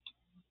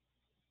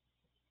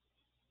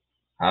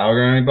Hello,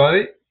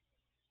 everybody.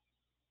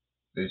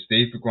 This is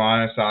Steve for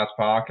Grind Sauce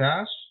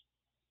Podcast.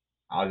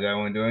 How's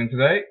everyone doing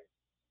today?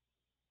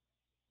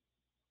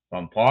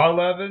 From part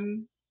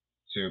 11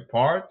 to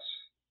part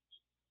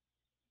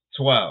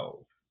 12.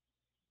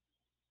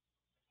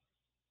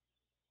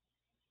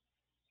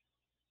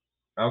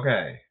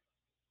 Okay.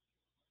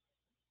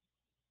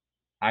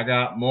 I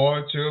got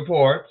more to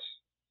report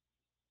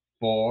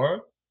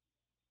for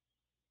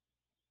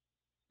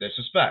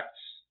disrespect.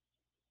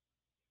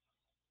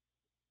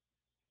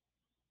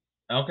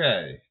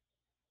 Okay.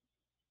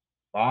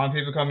 Following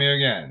people come here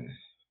again.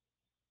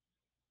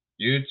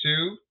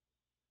 YouTube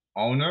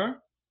owner,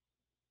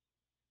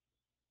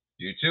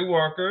 YouTube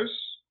workers,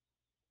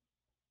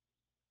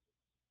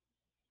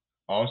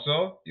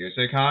 also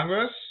USA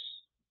Congress,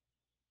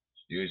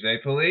 USA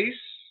Police.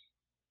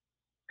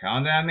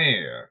 Calm down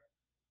here.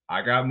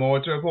 I got more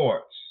to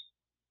report.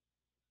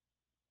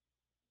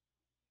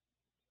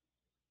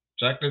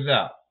 Check this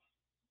out.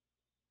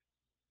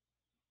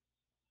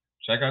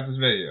 Check out this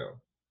video.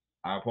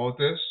 I'll post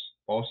this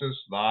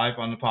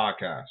live on the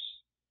podcast.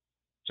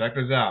 Check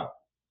this out.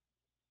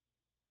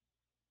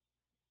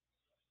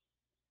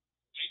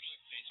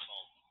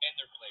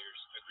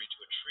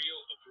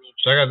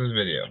 Check out this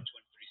video.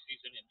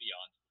 Season and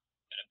beyond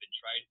that have been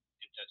tried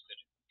and tested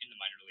in the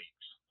minor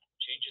leagues.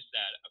 Changes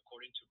that,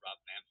 according to Rob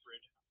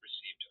Manfred,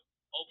 received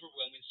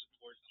overwhelming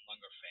support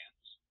among our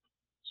fans.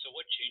 So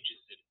what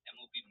changes did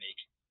MLB make?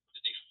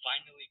 Did they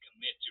finally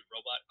commit to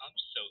robot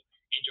umps so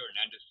Angel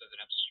Hernandez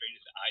doesn't have to strain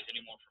his eyes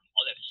anymore from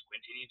all that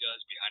squinting he does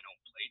behind home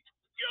plate?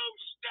 You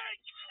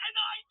stink, and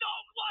I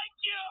don't like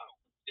you!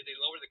 Did they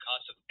lower the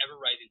cost of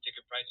ever-rising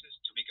ticket prices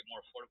to make it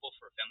more affordable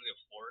for a family of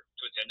four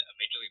to attend a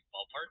major league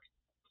ballpark?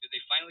 Did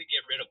they finally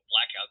get rid of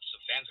blackouts so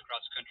fans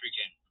across the country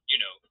can,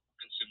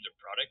 consume their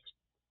product?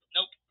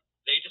 Nope.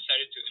 They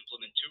decided to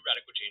implement two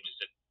radical changes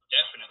that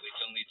definitely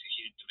don't lead to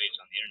heated debates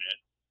on the internet.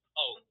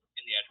 Oh,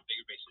 and they added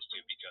bigger bases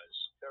too because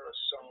there are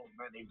so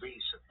many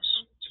reasons.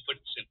 To put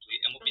it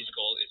simply, MLB's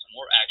goal is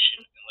more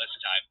action in less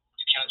time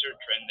to counter a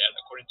trend that,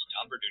 according to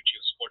Tom Verducci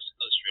of Sports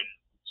Illustrated,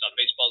 saw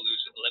baseball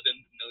lose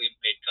 11 million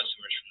paid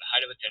customers from the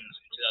height of attendance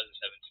in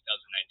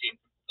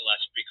 2007-2019, the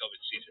last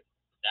pre-COVID season.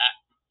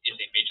 That is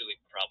a major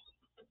league problem.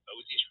 But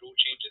with these rule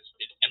changes,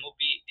 did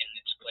MLB and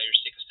its players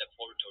take a step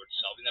forward towards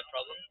solving that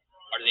problem?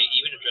 Are they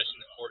even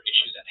addressing the core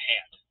issues at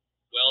hand?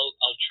 Well,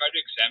 I'll try to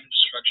examine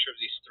the structure of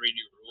these three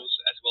new rules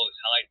as well as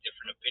highlight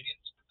different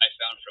opinions I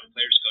found from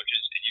players,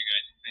 coaches, and you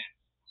guys as fans,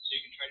 so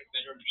you can try to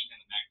better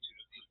understand the magnitude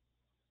of these.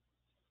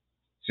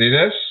 See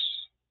this?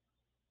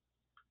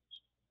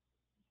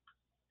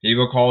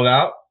 People called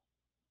out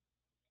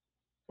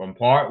from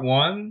part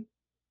 1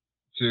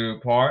 to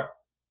part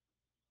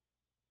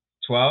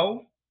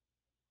 12.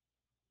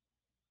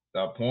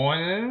 The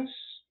point is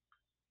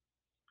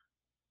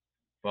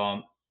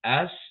from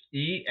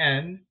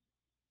SEN,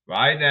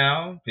 write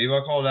down. People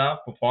are called out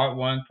for part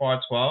 1,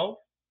 part 12.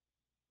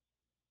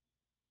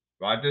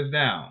 Write this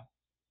down.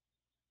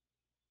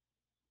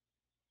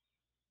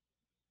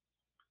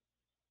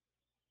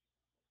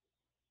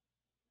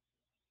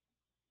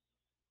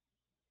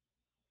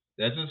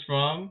 This is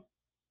from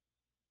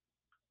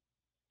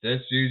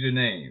this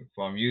username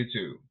from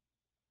YouTube.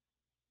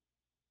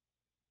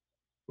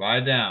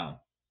 Write it down.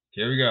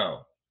 Here we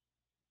go.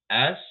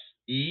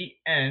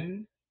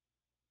 SEN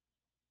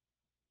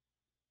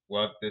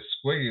with the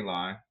squiggly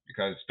line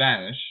because it's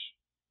Spanish.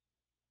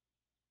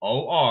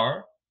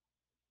 OR.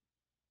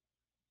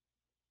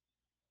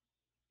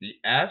 The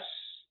S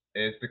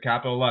is the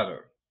capital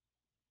letter.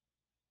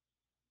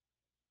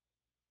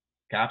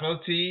 Capital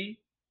T,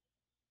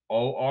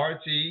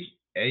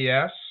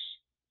 ORTAS.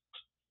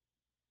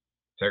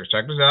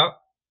 Check this out.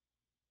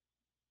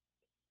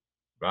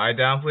 Write it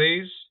down,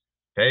 please.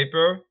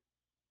 Paper.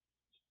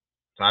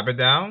 Type it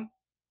down.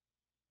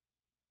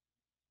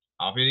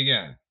 I'll read it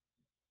again.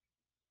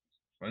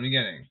 From the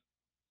beginning.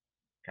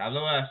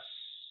 Capital S,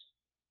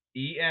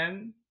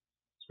 EN,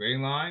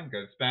 squiggly line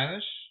because it's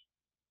Spanish.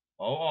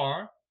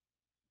 OR.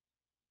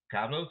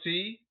 Capital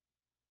T,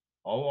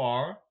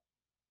 ORTAS,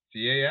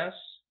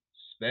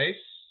 space.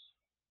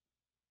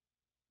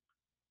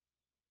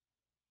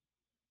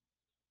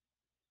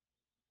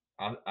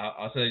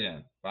 I'll say it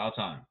again. Final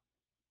time.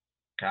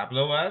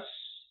 Capital S,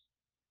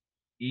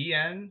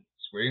 EN,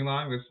 squiggly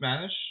line with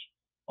Spanish.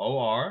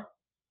 OR.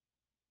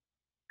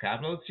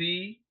 Capital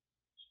T,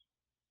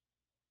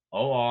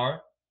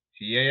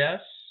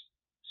 ORTAS,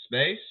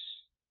 space.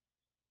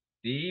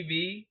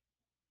 DEVELOPMENTS.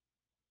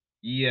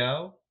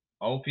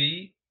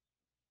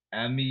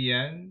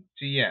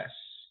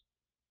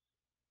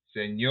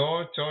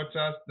 Senor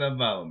Tortas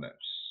Developments.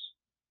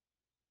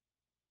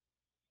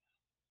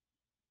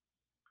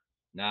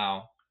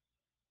 Now,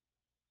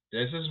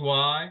 this is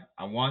why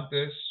I want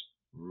this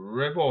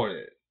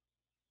reported.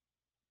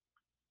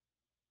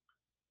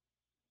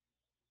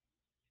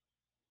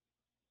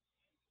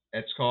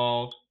 It's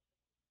called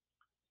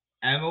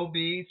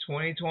MLB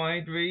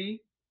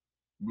 2023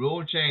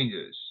 Rule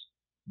Changes,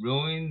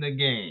 Ruining the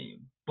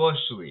Game, Bush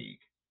League.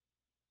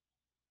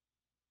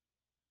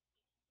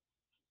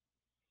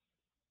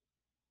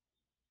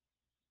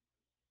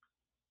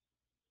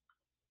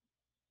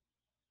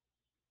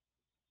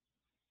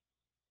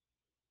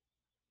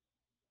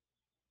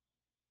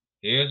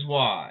 Here's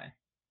why.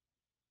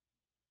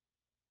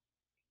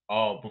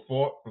 Oh,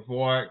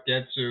 before I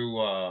get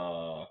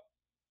to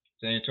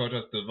San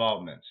Antonio's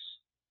developments,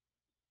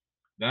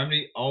 remember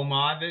the Oh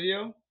My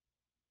video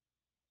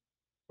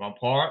from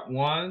part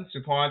 1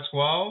 to part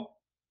 12?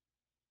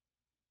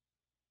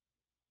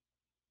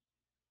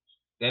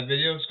 That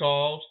video is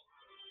called.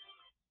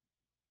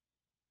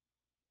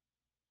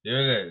 Here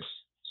it is.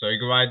 So you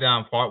can write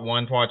down part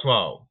 1, part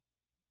 12.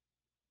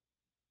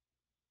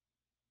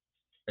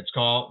 It's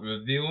called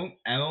Reviewing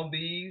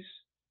MLB's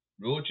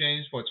Rule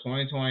Changes for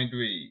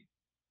 2023.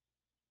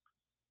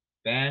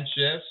 Fan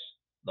shifts,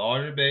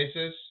 larger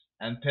bases,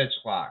 and pitch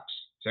clocks.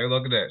 Take a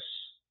look at this.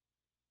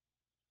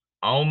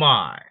 Oh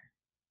my.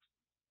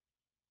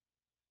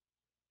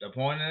 The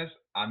point is,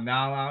 I'm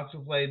not allowed to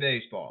play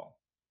baseball.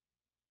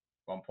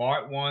 From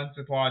part 1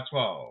 to part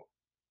 12.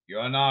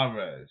 Yordan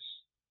Alvarez.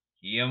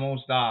 He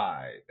almost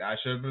died. That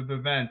should have been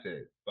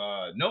prevented.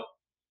 But nope.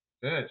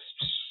 This.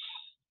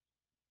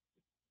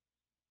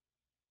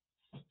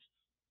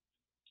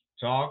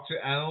 Talk to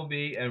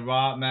MLB and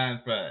Rob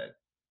Manfred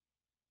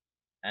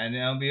and the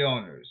MLB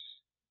owners.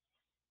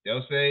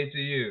 They'll say to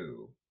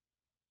you,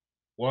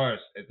 worse,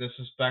 it's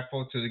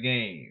disrespectful to the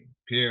game.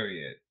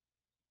 Period.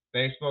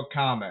 Facebook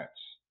comments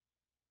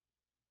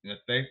in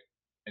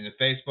the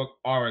Facebook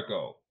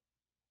article.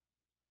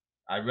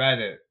 I read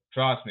it.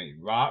 Trust me,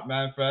 Rob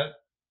Manfred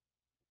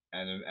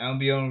and the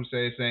MLB owners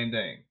say the same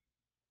thing.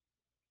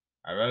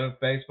 I read a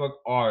Facebook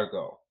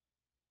article.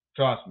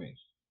 Trust me.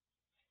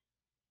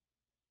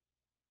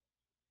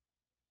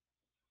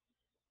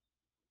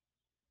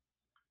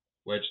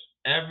 Which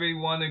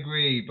everyone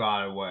agreed,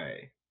 by the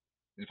way,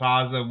 in a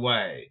positive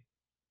way.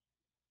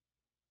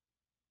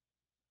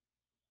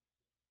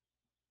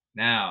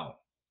 Now,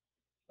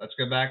 let's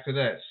get back to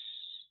this.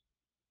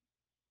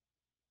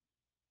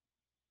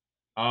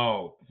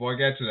 Oh, before I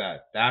get to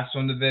that, that's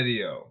from the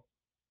video.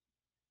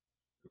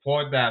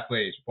 Report that,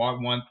 please.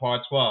 Part 1,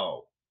 Part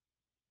 12.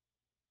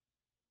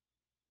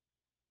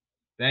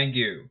 Thank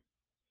you.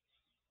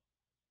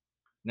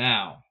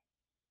 Now,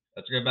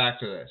 let's get back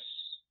to this.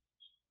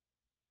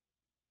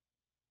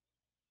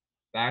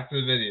 Back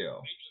to the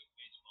video.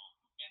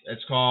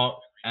 It's called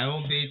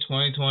MLB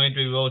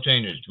 2023 Rule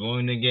Changes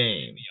During the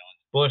Game.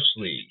 Bush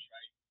League.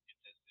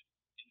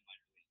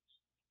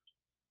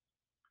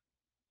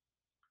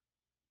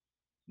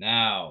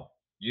 Now,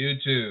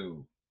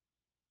 YouTube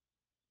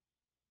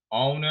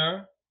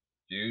owner,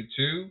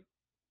 YouTube.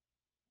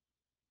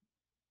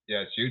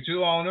 Yes,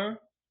 YouTube owner.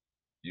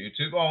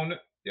 YouTube owner.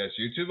 Yes,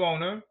 YouTube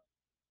owner.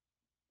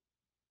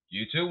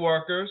 YouTube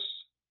workers.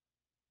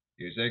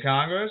 USA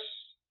Congress.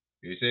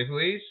 USA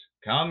Police.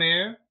 Come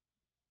here.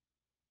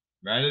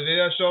 Remember the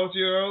video I showed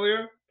you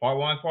earlier? Part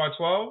 1, Part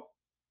 12?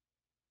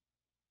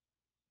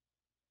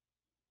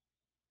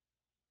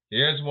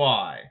 Here's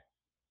why.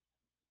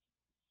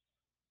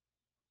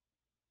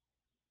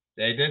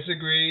 They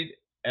disagreed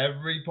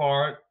every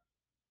part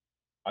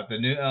of the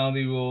new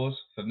MLB rules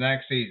for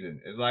next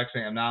season. It's like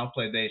saying I'm not allowed to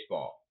play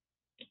baseball.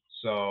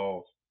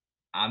 So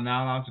I'm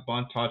not allowed to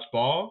bunt touch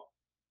ball.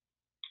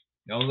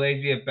 No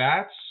lazy at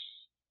bats.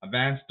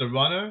 Advance the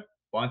runner.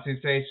 Bunting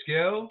stage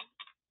skill.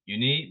 You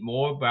need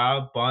more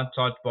barrel bunt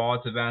touch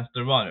ball to advance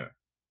the runner.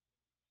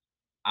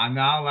 I'm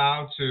not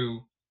allowed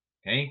to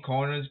paint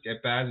corners,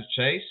 get batters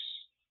to chase.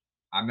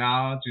 I'm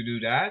not allowed to do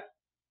that.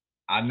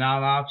 I'm not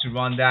allowed to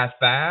run that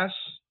fast.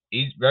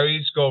 Very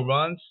easy score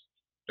runs.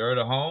 Third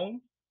to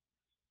home.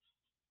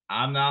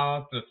 I'm not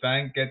allowed to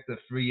defend, get the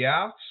 3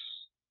 outs.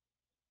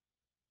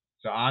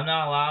 So I'm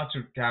not allowed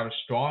to have a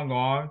strong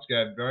arm to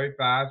get a very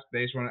fast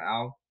base runner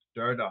out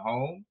third to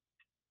home.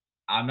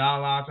 I'm not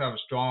allowed to have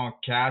a strong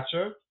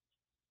catcher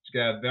to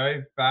get a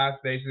very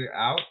fast base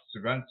out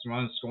to run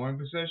scoring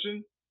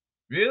position.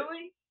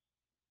 Really?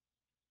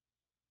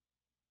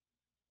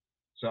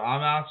 So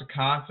I'm allowed to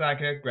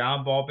contact hit,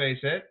 ground ball base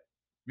hit.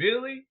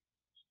 Really?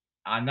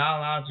 I'm not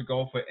allowed to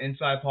go for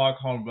inside park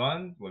home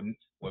run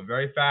with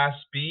very fast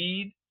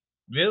speed.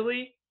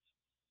 Really?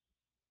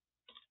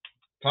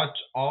 Touch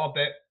all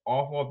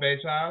 4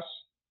 base paths.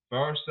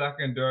 First,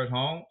 second, third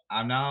home.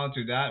 I'm not allowed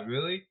to do that.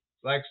 Really?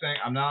 It's like saying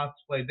I'm not allowed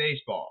to play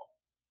baseball.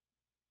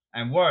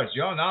 And worse,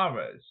 Yordan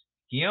Alvarez,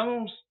 he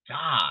almost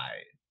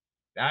died.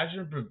 That should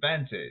have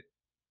prevented.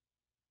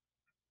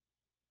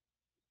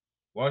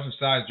 Worse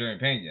besides Jeremy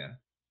Pena.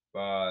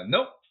 But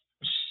nope.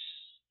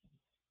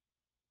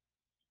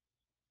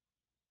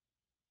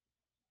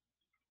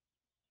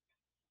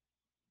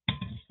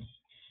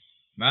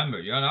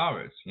 Remember, Yordan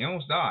Alvarez, he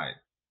almost died.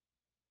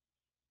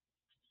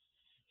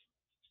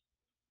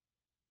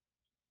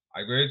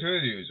 I agree to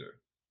the user.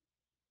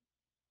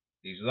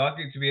 He's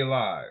lucky to be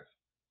alive.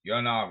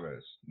 Yordan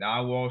Alvarez,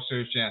 now World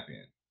Series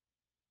champion.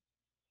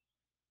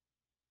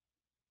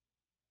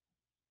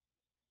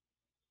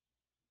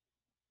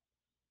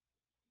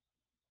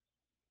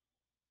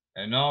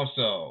 And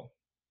also,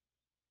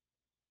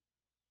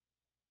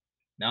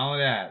 not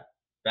only that,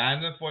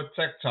 ban them for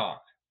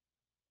TikTok.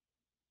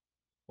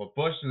 For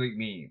Bush League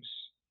memes.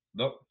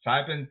 Look,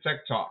 type in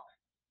TikTok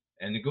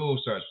in the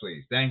Google search,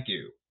 please. Thank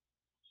you.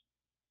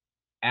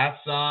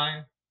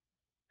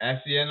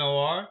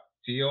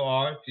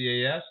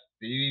 @SENORTORTAS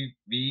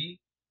DEV,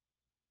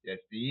 yes,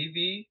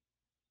 DEVELOPMENTS.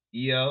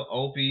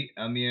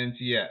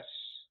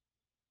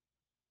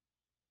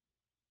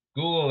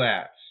 Google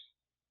that.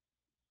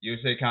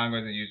 USA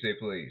Congress and USA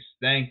Police.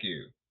 Thank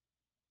you.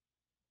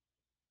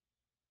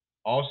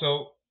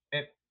 Also,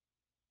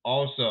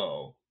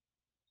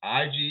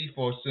 IG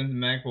for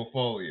Systematic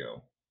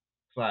Portfolio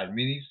 /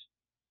 minis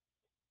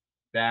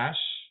dash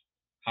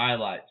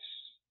highlights,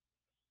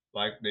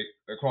 like the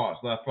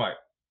cross left right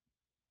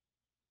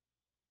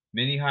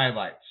mini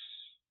highlights.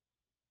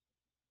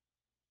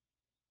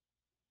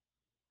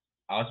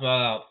 I'll spell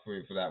it out for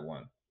you for that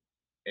one.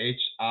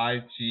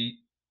 HIT.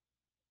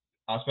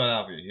 I'll spell it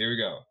out for you. Here we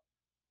go.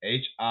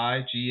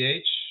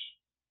 HIGH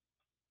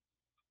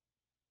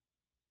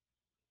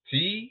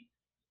T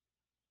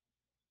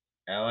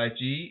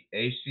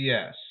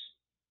LIGHTS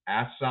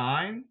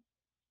 @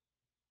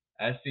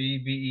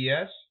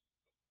 SEVES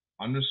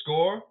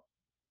underscore,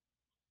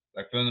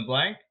 like fill in the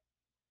blank,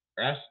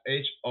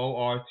 SHORTS.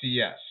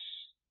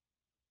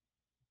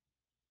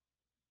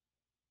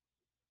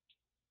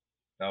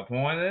 The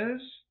point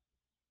is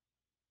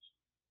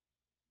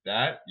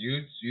that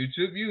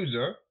YouTube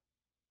user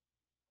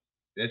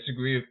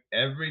disagree with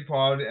every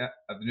part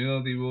of the new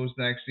MLB rules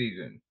next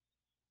season.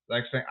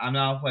 Like saying, I'm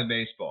not playing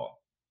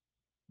baseball.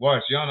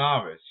 Worse, John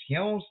Alvarez, he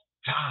almost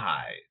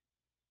died.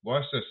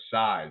 Worse, the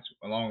sides,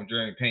 along with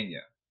Jeremy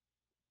Pena.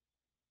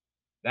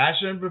 That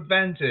should have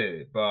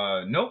prevented,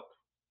 but nope.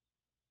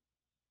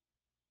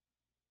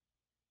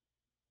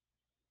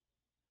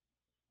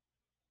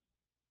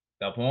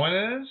 The point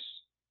is,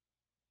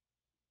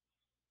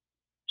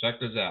 check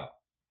this out.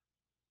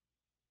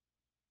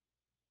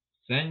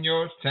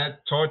 Senor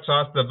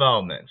Tortas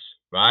Developments.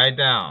 Write it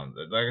down.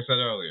 Like I said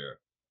earlier.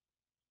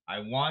 I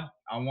want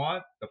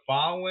the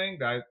following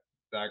that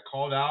I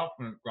called out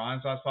from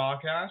Grind Sauce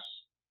Podcast.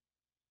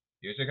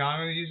 USA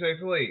Congress, USA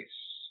Police.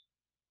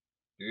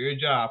 Do your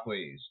job,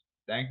 please.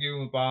 Thank you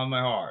from the bottom of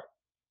my heart.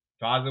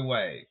 Positive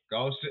way.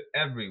 Goes to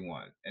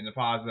everyone in a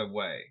positive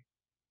way.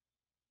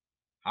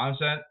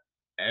 100%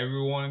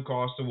 everyone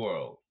across the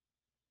world.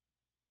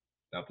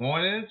 The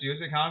point is,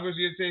 USA Congress,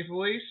 USA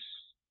Police,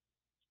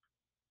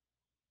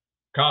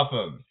 cuff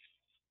them.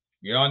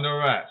 You're under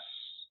arrest.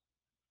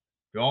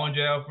 Go in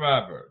jail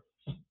forever.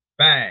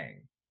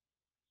 Bang.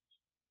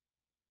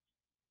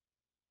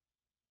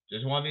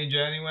 Just want to be in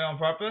jail anyway on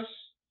purpose?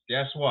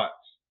 Guess what?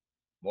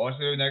 More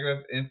severe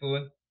negative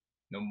influence.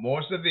 No,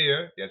 more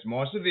severe. Yes,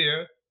 more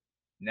severe.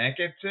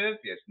 Negative.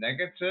 Yes,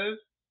 negative.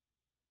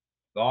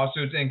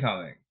 Lawsuits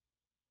incoming.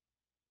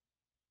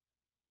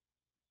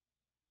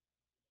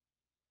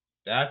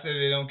 That's if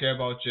they don't care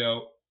about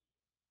jail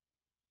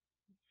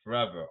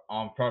forever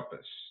on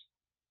purpose.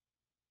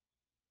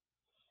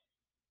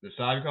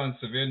 Decide to become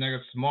severe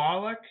negative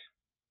Smarlick?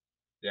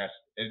 Yes.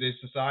 If they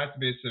decide to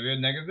be severe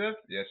negative,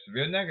 yes,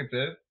 severe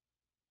negative.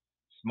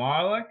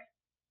 Smarlick,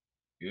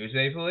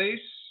 USA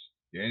Police,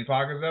 Union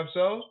Podcast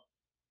episode.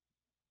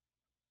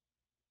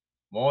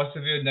 More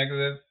severe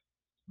negative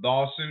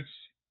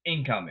lawsuits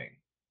incoming.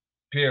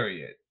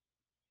 Period.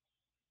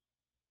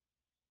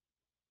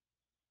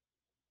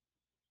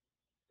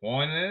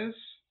 Point is,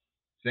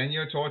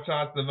 Senor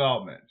Tortas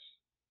Developments.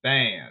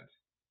 Banned.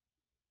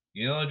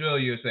 You know the drill,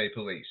 USA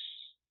Police.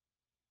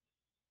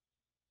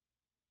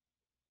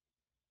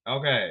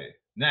 Okay,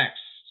 next.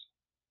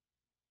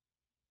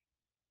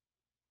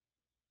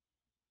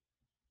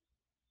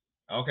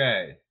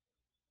 Okay.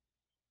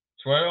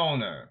 Twitter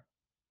owner.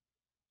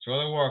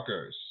 Twitter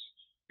workers.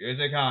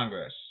 USA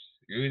Congress.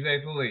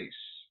 USA Police.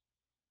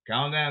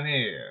 Countdown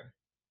here.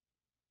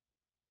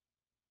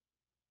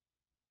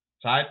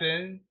 Type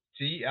in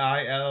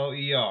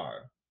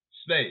TILER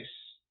space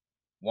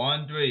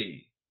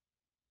 13.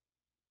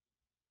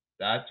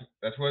 That's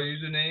what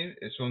username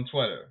is from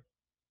Twitter.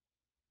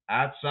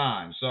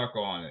 @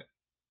 circle on it.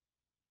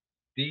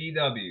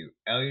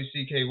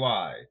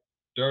 DWLUCKY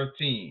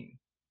 13.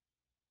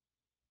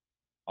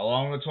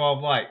 Along with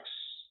 12 likes.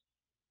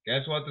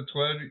 Guess what the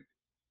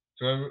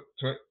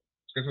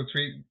guess what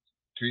tweet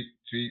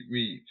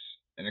reads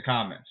in the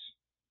comments?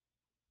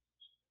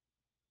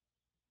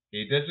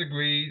 He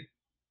disagreed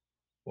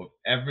with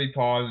every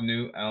part of the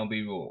new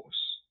MLB rules,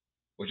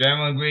 which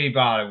everyone agreed,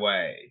 by the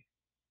way.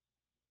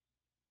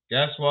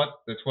 Guess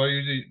what the Twitter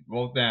user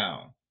wrote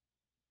down?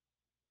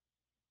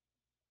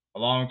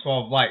 Along with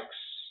 12 likes.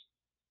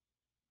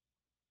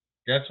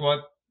 Guess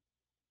what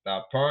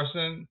that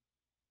person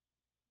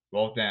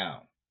wrote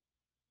down?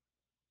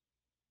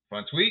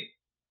 Front tweet: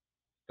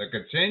 the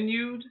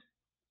continued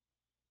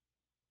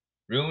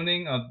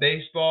ruining of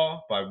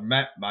baseball by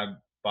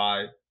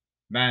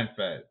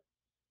Manfred.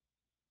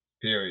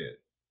 Period.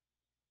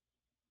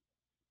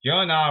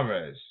 John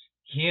Alvarez,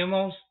 he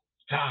almost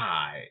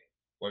died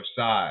with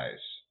size.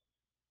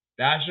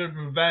 That should have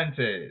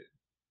prevented,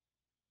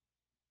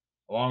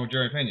 along with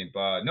Jerry Pena,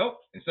 but nope.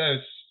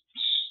 Instead,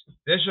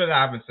 this should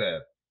happen.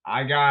 Said,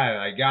 I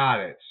got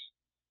it.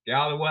 Get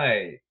out of the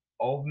way.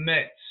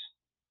 Omit.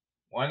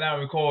 One that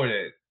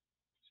recorded.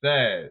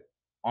 Said,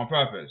 On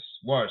purpose.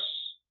 Worse.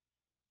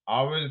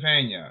 Alvarez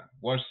Pena.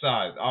 Worse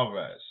side.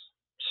 Alvarez.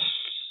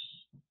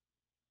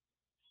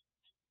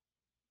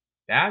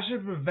 That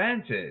should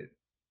prevent it.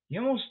 He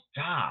almost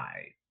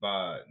died,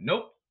 but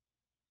nope.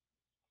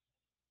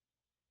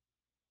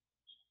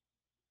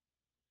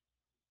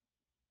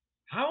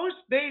 How is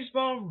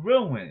baseball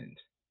ruined?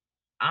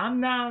 I'm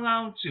not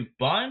allowed to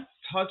bunt,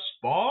 touch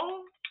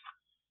ball?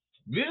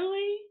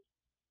 Really?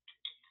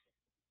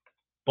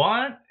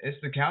 Bunt is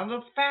the count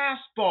of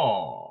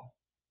fastball.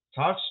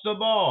 Touch the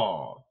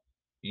ball.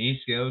 You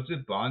need skill to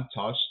bunt,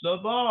 touch the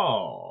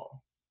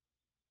ball.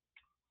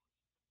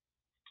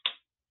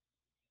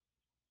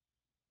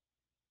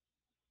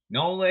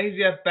 No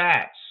lazy at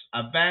bats.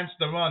 Advance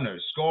the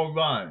runners. Score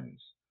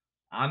runs.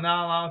 I'm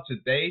not allowed to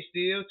base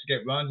steal to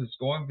get runs in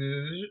scoring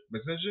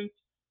position.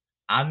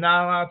 I'm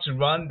not allowed to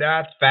run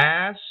that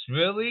fast.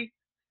 Really?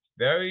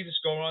 Barry to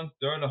score runs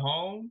third to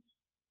home.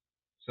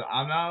 So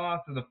I'm not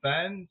allowed to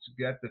defend to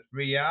get the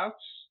 3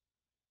 outs.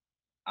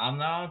 I'm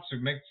not allowed to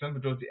make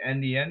something to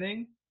end the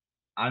inning.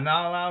 I'm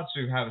not allowed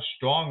to have a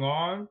strong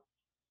arm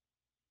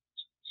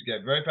to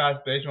get very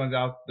fast base runs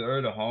out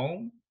third to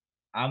home.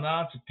 I'm not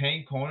allowed to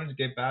paint corners to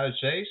get batter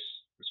chase.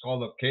 It's called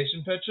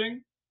location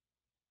pitching.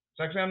 It's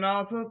actually I'm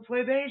not allowed to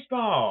play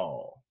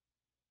baseball.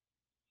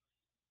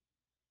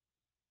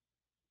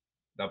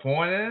 The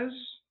point is,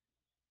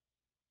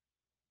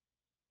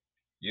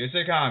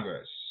 USA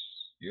Congress,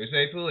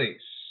 USA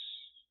Police,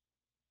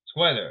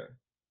 Twitter,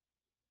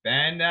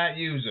 ban that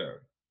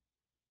user.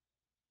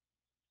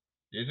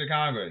 USA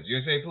Congress,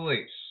 USA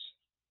Police,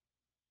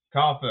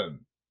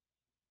 Coffin,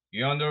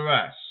 you're under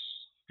arrest.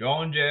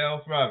 Go in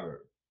jail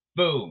forever.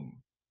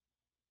 Boom.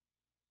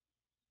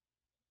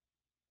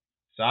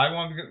 So they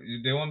want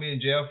to be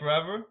in jail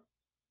forever?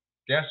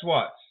 Guess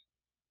what?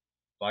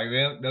 Like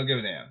they'll give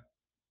a damn.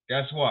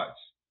 Guess what?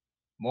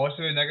 More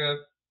severe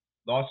negative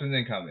lawsuits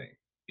incoming.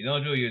 You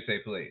don't do USA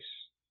Police.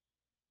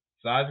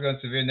 Sides going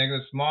severe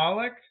negative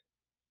Smolik.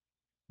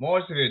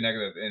 More severe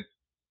negative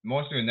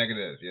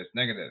yes,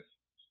 negative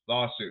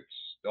lawsuits.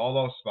 All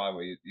those spot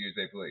with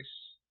USA Police.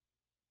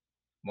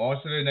 More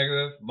severe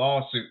negative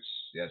lawsuits.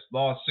 Yes,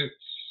 lawsuits.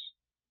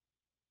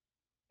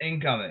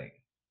 Incoming.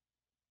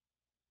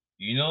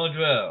 You know the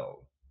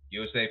drill.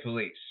 USA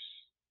Police.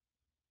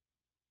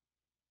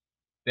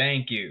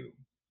 Thank you.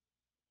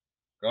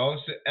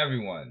 Goes to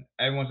everyone.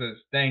 Everyone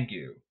says thank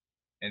you.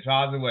 In a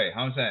positive way,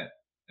 100%.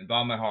 In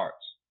bottom of my heart.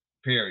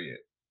 Period.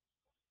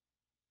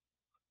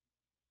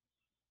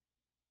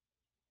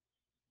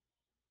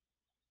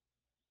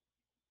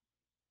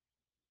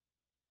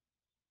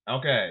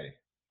 Okay.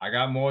 I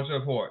got more to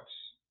report.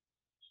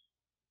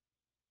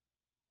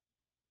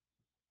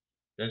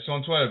 This is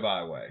on Twitter,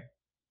 by the way.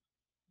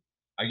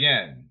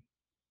 Again,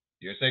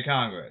 USA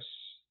Congress,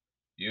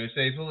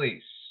 USA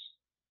Police,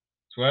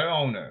 Twitter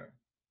owner,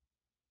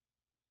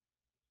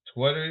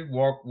 Twitter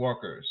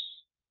workers.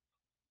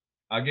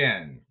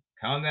 Again,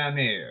 count them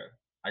here.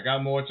 I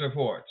got more to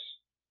report.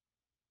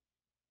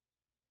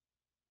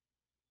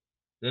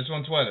 This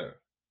on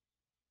Twitter.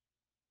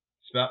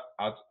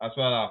 I'll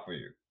spell it out for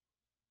you.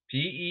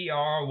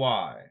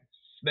 PERY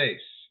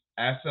space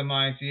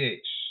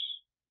SMITH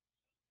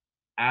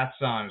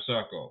 @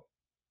 circle.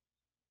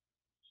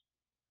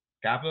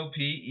 Capital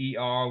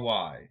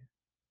PERY.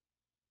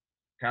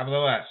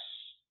 Capital S.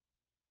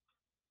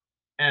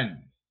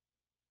 M.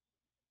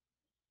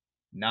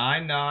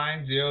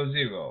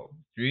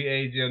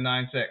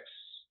 9900388096.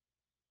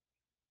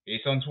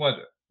 It's on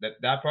Twitter.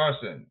 That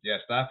person,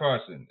 yes, that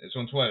person is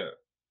on Twitter.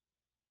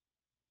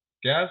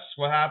 Guess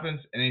what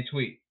happens in a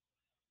tweet?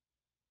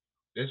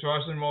 This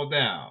person wrote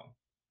down,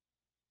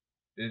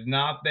 "This is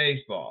not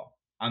baseball.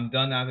 I'm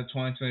done after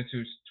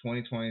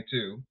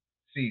 2022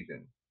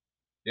 season."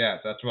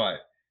 Yes, that's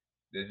right.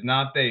 This is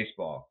not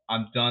baseball.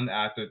 I'm done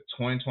after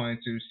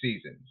 2022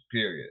 season.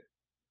 Period.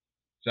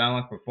 Sound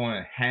like performing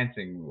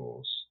enhancing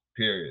rules.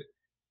 Period.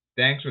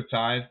 Thanks,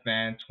 retired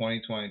fan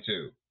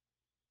 2022.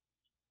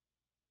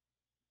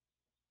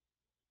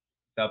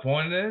 The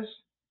point is,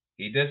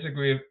 he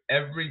disagreed with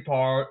every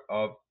part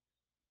of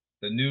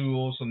the new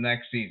rules for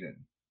next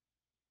season.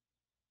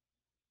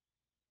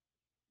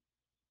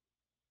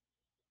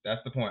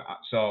 That's the point.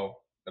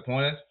 So the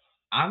point is,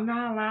 I'm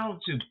not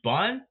allowed to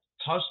bunt,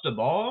 touch the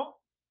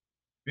ball.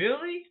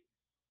 Really?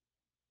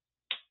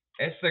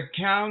 It's the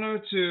counter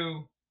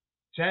to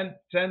 10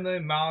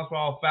 million miles per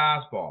hour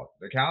fastball.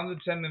 The counter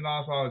to 10 million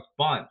miles per hour is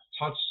bunt,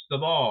 touch the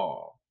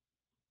ball.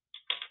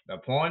 The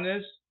point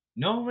is,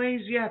 no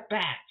lazy at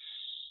bats.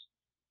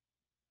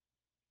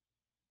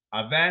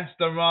 Advance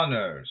the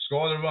runner,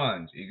 score the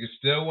runs. You can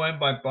still win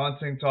by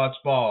bunting touch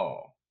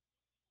ball.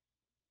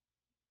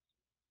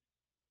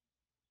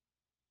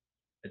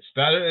 It's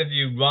better if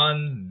you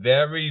run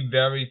very,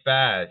 very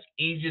fast.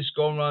 Easy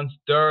score runs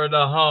third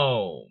to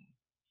home.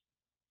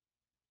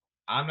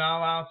 I'm not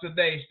allowed to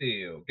base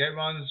steal, get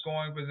runs in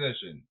scoring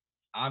position.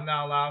 I'm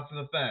not allowed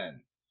to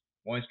defend.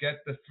 Once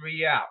get the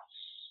 3 outs.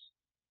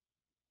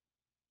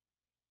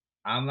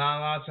 I'm not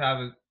allowed to have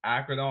an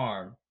accurate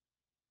arm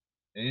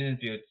in the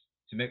infield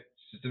to make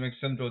just to make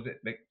some throws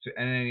to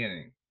end any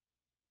inning.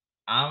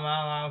 I'm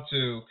not allowed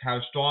to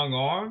have a strong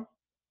arm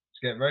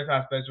to get very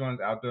fast base runners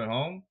out there at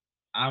home.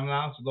 I'm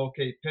allowed to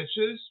locate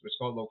pitches, which is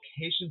called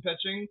location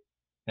pitching.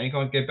 Ain't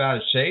going to get bad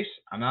at chase.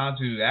 I'm not allowed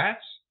to do that.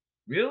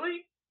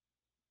 Really?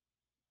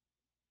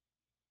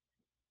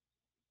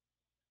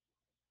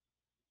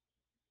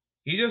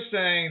 He's just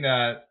saying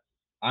that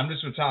I'm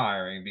just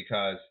retiring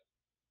because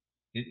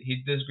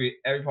he disagreed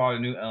every part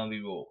of the new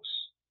MLB rules.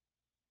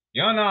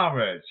 Young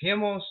Alvarez, he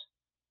almost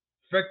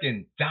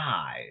freaking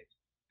died.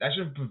 That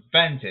should have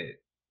prevented.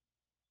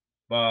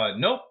 But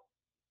nope.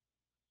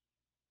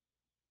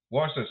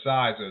 Worse the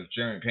size of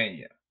Jeremy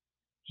Pena.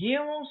 He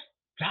almost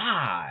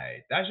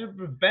died. That should have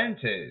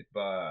prevented.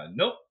 But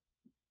nope.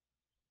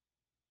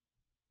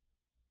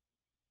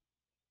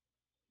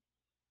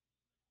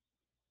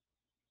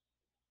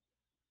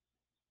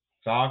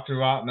 Talk to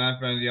Rob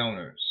Manfred and the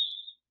owners.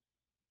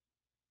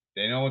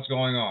 They know what's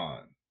going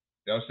on.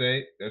 They'll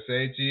say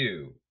it to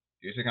you.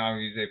 USA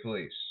Congress, USA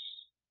Police.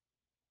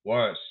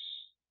 Worse,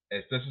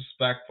 it's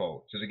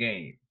disrespectful to the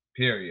game.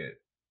 Period.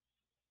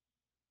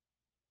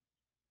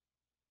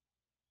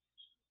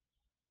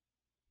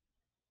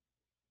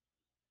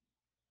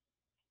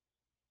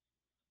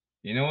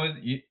 You know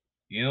what you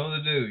know what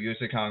to do,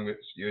 USA Congress,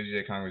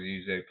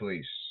 USA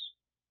Police.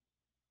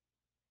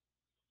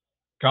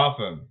 Cuff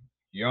him.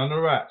 You're under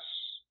arrest.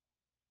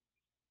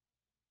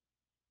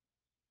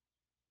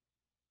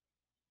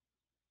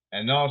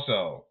 And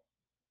also,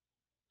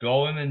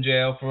 throw him in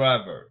jail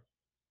forever.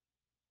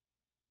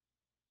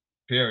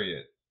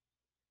 Period.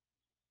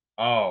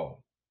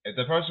 Oh, if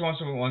the person wants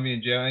to be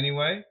in jail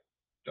anyway,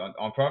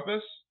 on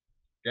purpose,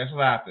 guess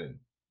what happened?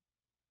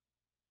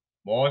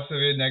 More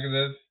severe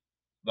negative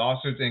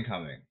lawsuits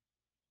incoming.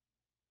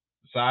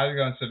 Decided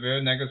on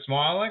severe negative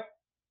Smolik,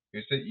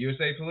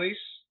 USA Police,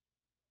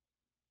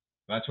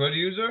 my Twitter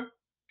user,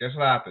 guess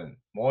what happened?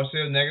 More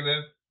severe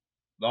negative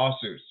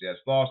lawsuits. Yes,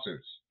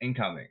 lawsuits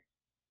incoming.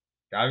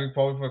 Gotta be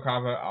posted for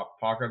a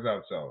podcast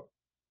episode.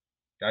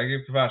 Gotta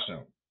get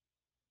professional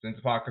since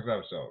the podcast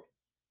episode.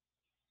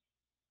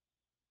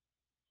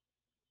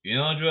 You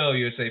know the drill,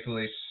 USA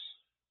Police.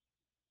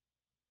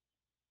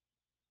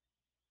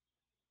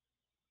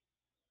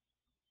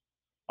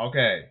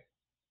 Okay,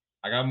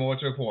 I got more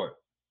to report.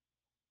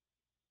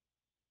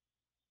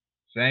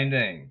 Same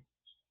thing.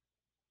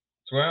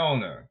 Twitter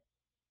owner,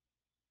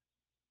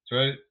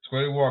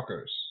 Twitter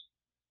workers,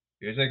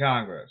 USA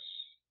Congress,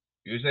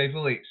 USA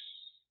Police.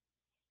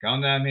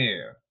 Come down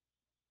here.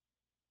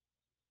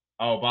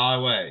 Oh, by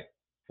the way,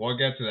 before I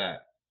get to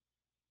that,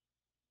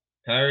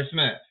 Perry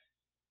Smith.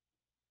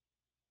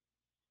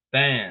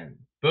 Bam.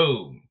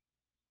 Boom.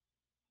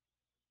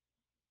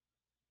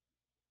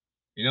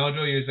 You know the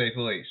drill, USA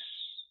Police.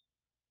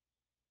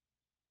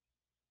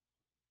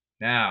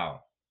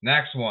 Now,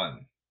 next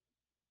one.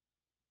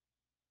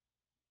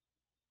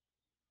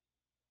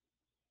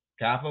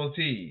 Capital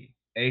T,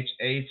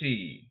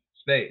 H-A-T,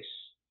 space,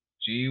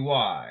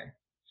 G-Y,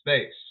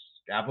 space,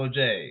 capital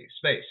J,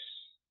 space.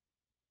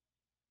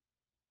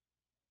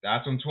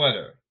 That's on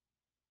Twitter.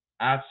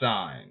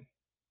 @sign.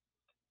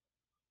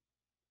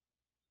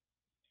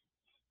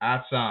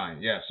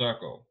 @sign, yeah,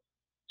 circle.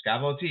 It's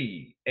capital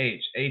T,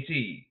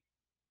 H-A-T,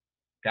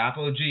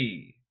 capital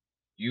G,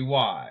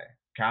 U-Y,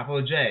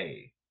 capital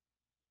J,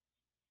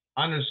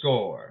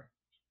 underscore.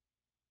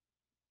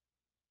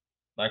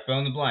 Like fill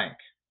in the blank.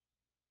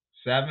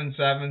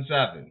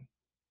 777.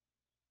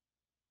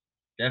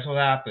 Guess what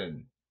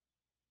happened?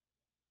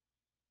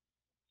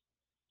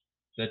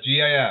 The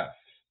GIF.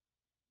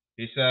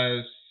 He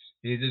says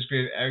he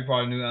disagreed with every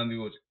part of the new MLB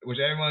rules, which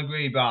everyone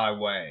agreed, by the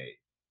way.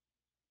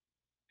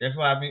 Guess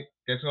what happened?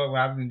 Guess what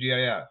happened in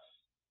GIF?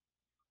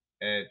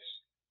 It's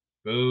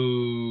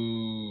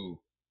boo.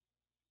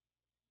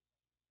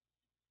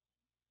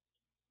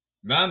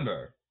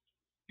 Remember,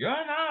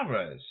 Yordan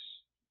Alvarez,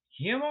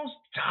 he almost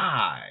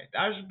died.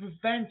 That was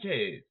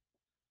prevented.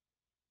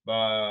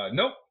 But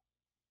nope.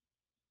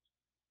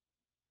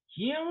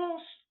 He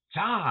almost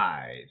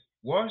died.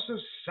 Worse of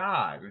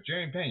size with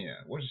Jeremy Pena.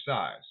 Worse of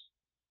size.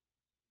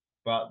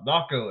 But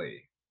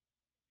luckily,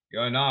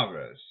 Yordan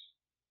Alvarez,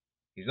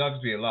 he's lucky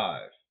to be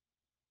alive.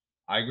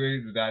 I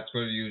agree with that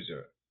Twitter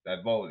user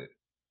that voted.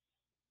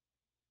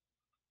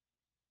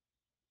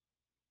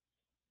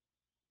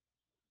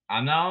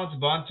 I'm not allowed to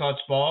bunt,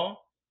 touch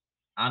ball.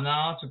 I'm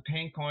not allowed to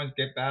paint corners,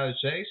 get bad at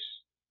chase.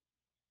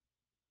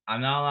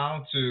 I'm not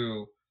allowed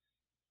to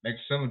make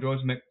some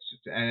throws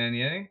to end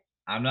the inning.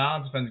 I'm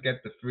not allowed to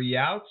get the 3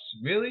 outs.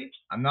 Really?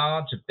 I'm not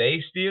allowed to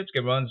base steal to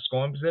get runs in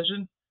scoring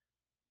position.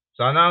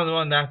 So I'm not allowed to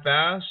run that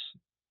fast.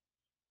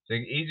 So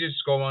it's easier to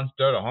score runs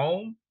third or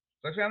home.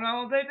 So like I'm not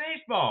allowed to play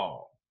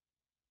baseball.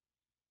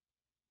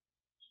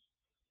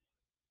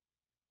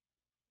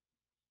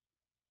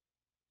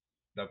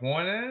 The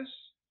point is,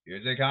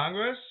 USA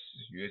Congress,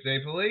 USA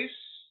Police,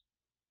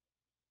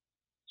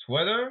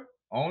 Twitter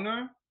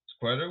owner,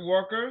 Twitter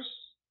workers.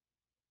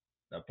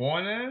 The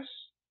point is,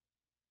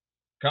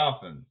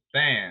 cuff him,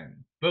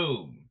 bam,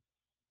 boom,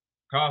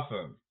 cuff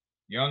him,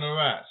 you're under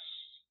arrest.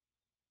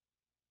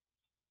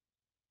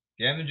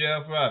 Get him in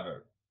jail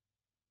forever.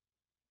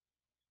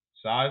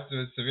 Size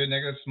to severe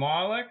negative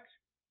Smolik.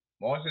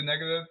 More severe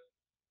negative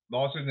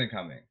lawsuits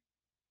incoming.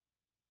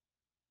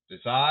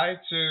 Decide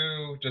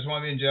to just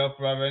want to be in jail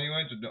forever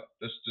anyway,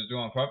 just to do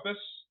on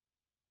purpose.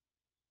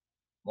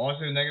 More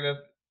severe negative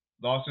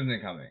lawsuits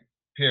incoming.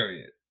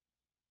 Period.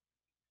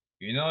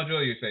 You know,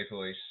 drill, you say,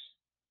 police.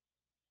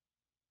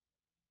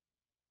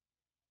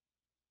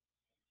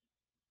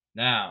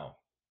 Now,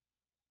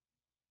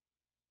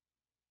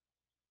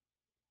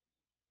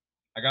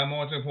 I got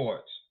more to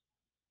report.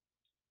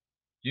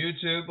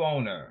 YouTube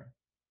owner,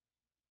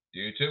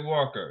 YouTube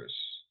workers,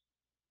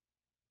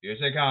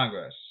 USA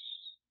Congress,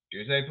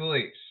 USA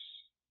Police.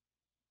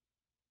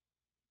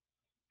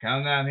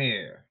 Count down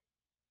here.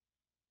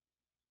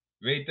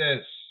 Read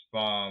this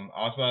from,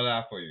 I'll spell it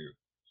out for you.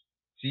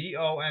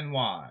 TONY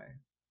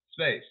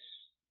space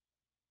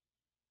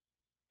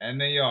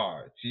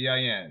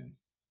MARTIN.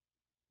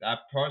 That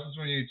person's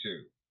from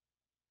YouTube.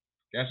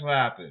 Guess what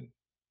happened?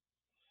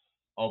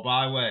 Oh,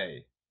 by the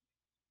way,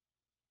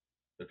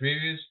 the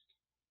previous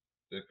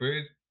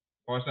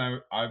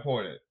person I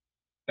reported,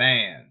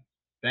 banned.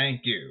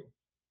 Thank you.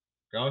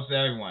 Goes to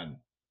everyone.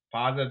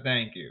 Positive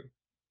thank you.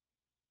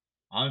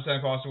 I'm saying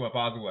across the world,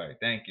 positive way.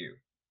 Thank you.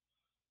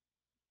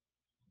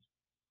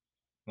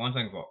 One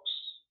thing, folks.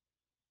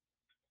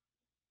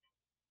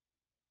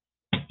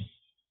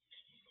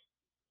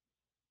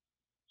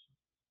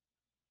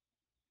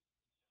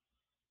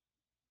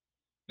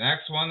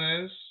 Next one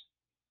is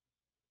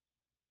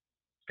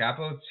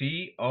capital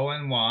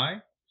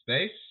TONY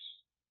space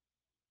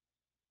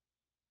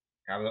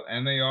capital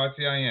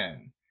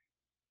MARTIN.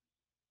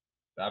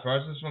 That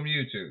person's from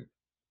YouTube.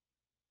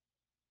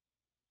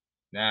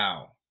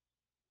 Now,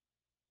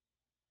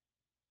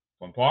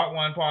 from part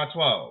 1, part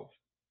 12.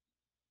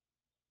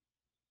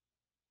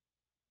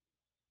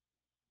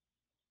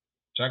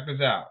 Check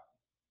this out.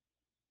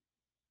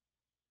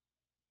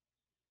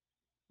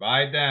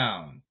 Write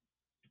down.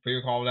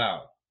 People called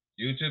out.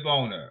 YouTube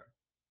owner.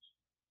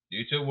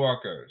 YouTube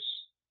workers.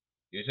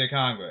 USA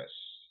Congress.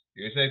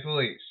 USA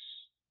Police.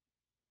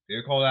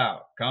 People called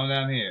out. Come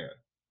down here.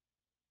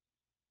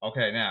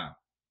 Okay, now.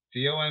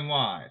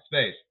 TONY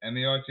space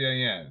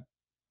MARTIN.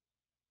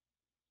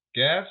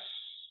 Guess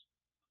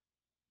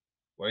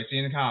what you see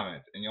in the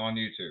comments and you're on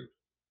YouTube.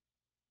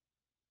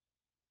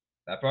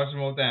 That person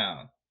wrote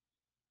down.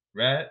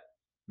 Red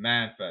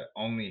Manfred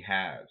only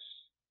has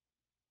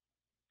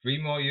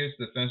 3 more years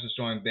to finish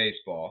destroying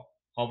baseball.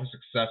 Hope his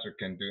successor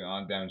can do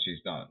on damage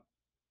he's done.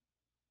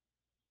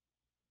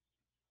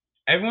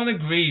 Everyone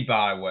agreed,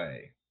 by the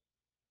way.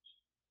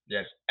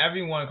 Yes,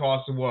 everyone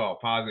across the world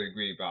positively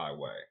agreed, by the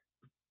way.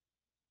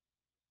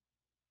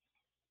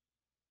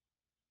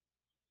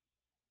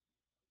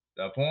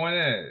 The point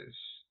is,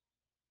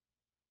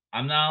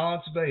 I'm not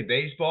allowed to play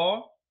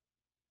baseball?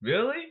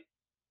 Really?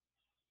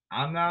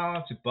 I'm not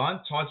allowed to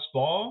bunt, touch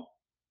ball?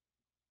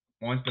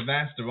 Once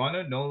advance the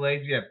runner, no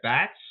lazy at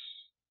bats?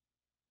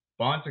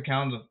 Bunt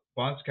counts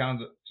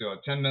to a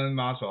 10 million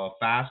miles for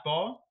a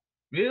fastball?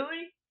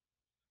 Really?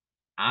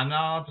 I'm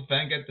not allowed to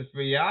fan get the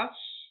 3 outs?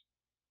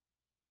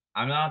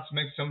 I'm not allowed to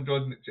make some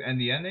throws to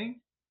end the inning?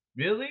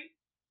 Really?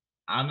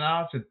 I'm not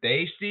allowed to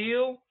base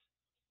steal?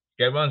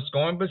 Get run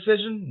scoring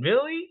position?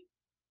 Really?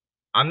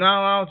 I'm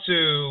not allowed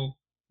to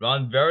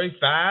run very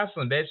fast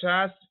on base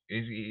pass.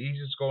 Easy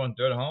to score on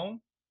third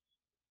home.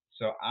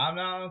 So I'm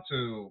not allowed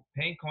to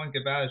paint coin,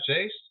 get batter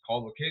chase,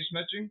 call location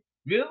matching.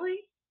 Really?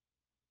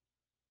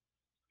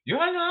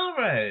 Yohan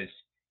Alvarez,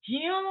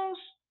 he almost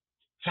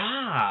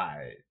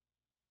died.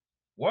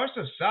 Worse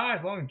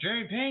aside, long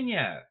Jerry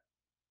Pena.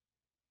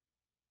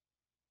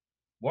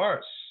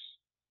 Worse.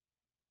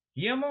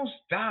 He almost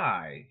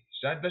died.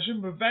 That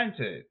should prevent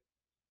it.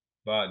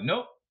 But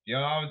nope,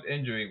 Yohan Alvarez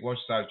injury worse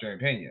aside Jerry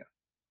Pena.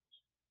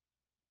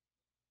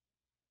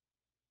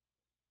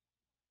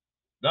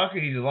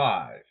 Luckily he's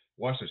alive.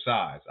 Worse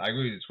aside. I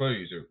agree with the Twitter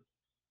user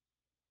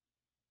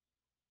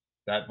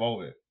that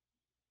voted.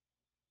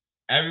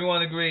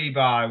 Everyone agreed,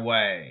 by the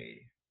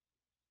way.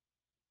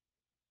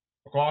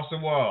 Across the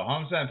world,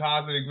 100%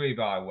 positive agree,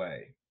 by the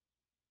way.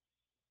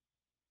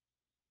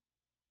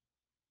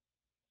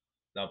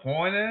 The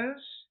point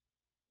is,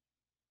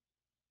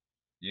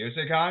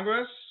 USA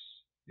Congress,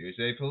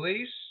 USA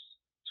Police,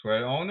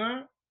 Twitter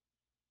owner,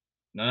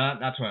 no,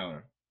 not Twitter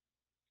owner,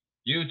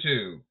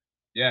 YouTube,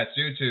 yes,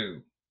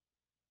 YouTube.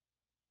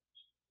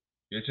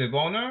 YouTube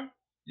owner,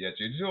 yes,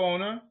 YouTube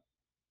owner,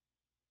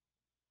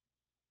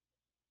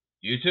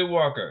 YouTube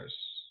workers,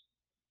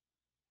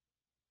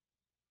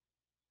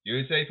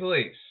 USA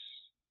Police.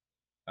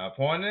 The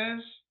point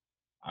is,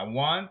 I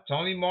want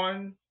Tony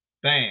Martin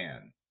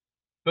banned.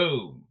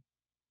 Boom.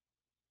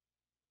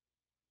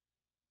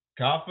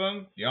 Cuff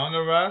him, you're on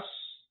arrest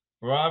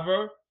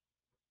forever,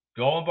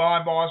 going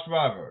behind bars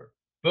forever.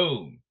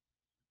 Boom.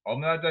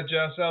 Open up that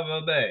jail cell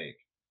real big.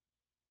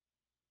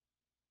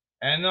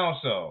 And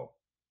also,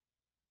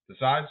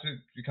 decides to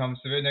become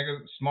severe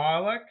negative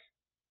Smolik,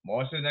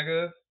 more severe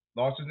negative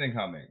lawsuits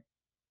incoming.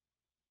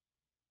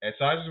 It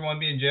decides to want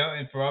to be in jail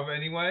and forever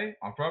anyway,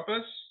 on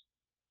purpose,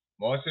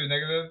 more severe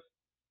negative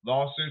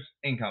lawsuits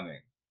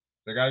incoming.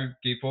 So I gotta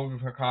keep forward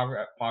with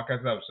her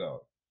podcast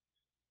episode.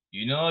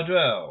 You know the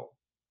drill.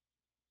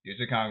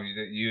 USA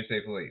Congress,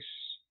 USA Police.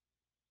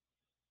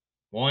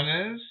 One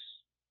is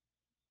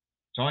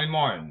Tony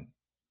Martin.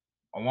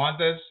 I want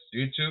this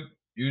YouTube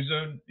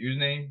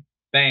username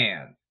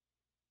banned.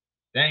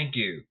 Thank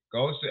you.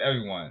 Goes to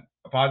everyone.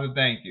 A positive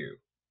thank you.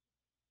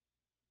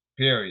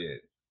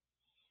 Period.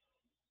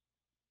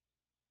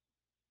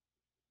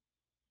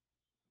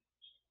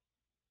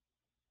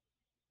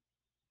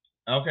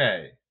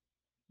 Okay.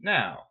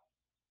 Now,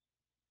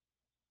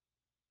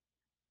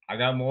 I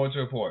got more to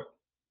report.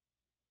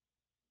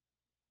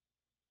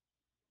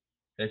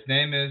 His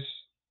name is,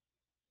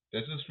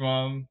 this is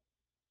from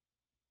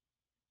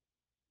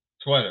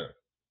Twitter.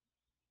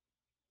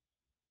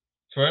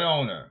 Twitter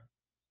owner.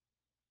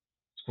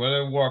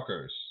 Twitter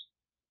workers.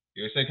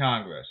 USA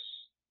Congress.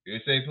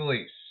 USA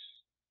Police.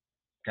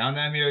 Count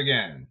them here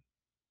again.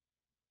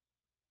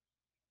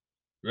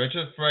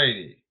 Richard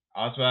Frady.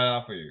 I'll spell it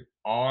out for you.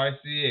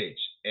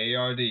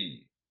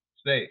 RICHARD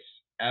space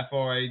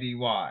FRADY.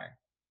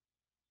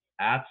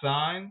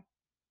 @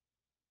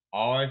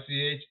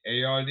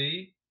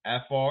 RICHARD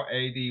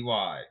FRADY.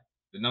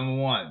 The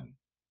number 1.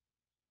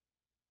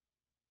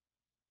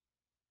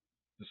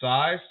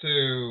 Decides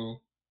to,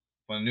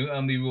 for the new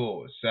MD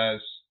rules, says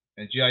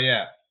in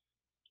GIF,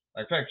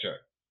 like picture,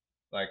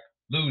 like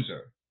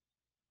loser.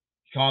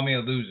 Call me a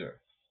loser.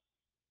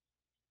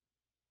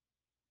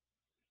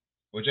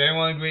 Which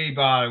everyone agreed,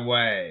 by the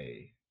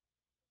way.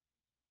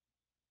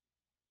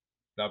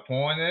 The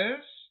point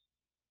is,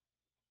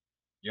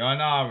 Yordan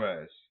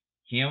Alvarez,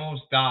 he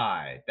almost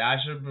died. That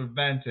should have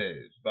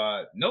prevented,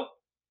 but nope.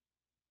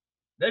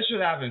 This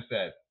should happen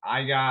instead.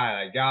 I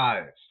got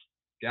it.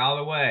 Get out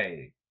of the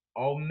way.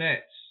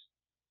 Omit.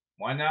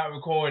 Why not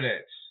record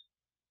it?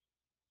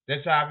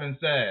 This happened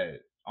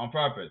instead. On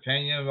purpose.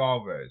 10 years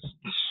Alvarez.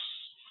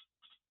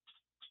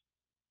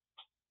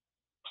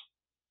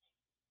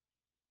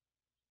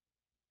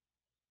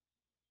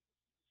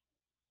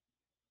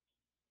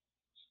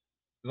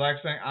 It's like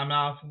saying, I'm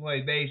not to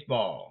play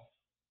baseball.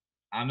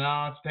 I'm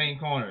not to paint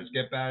corners.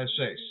 Get bad at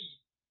chase.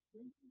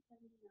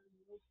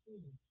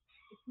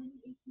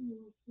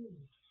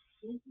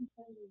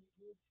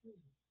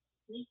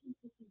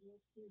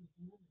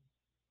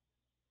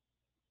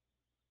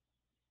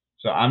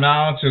 So I'm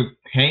not to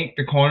paint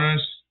the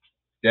corners.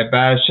 Get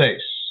bad at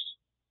chase.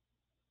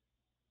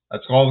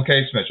 That's called the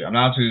case measure. I'm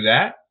not to do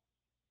that.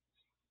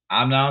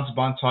 I'm not to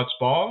bunt touch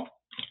ball.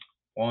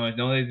 Or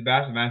no lazy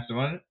basket, man to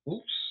run.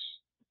 Oops.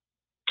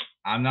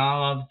 I'm not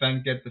allowed to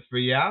defend get the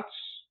free outs.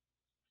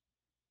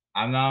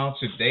 I'm not allowed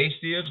to day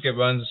steal to get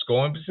runs in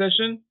scoring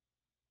position.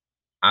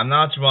 I'm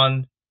not to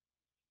run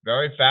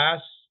very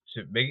fast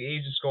to make it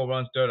easy to score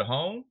runs third at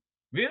home.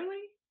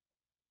 Really?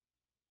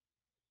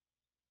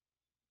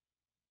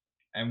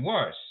 And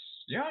worse,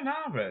 Yordan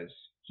Alvarez,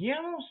 he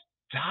almost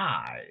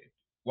died.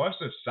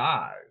 Worse of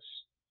size.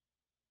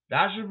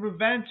 That should have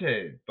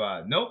prevented,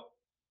 but nope.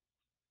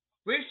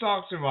 Please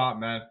talk to Rob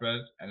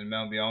Manfred and the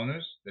MLB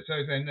owners. They tell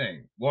you the same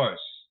thing.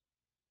 Worse,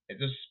 it's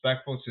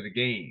disrespectful to the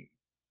game.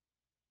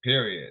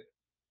 Period.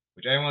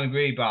 Which everyone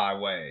agreed, by the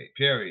way.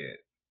 Period.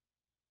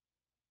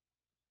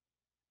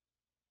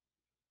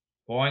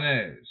 Point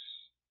is,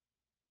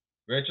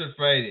 Richard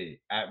Frady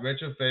at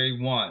Richard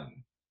Frady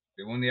 1.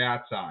 They won the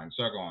 @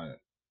 circle on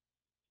it.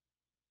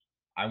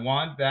 I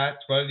want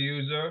that Twitter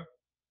user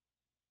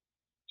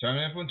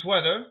terminated from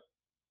Twitter.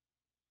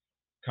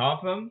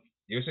 Call from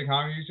USA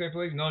Congress, USA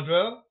Police, no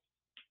drill.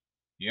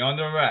 You're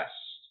under arrest.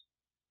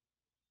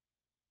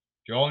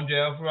 You're in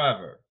jail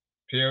forever.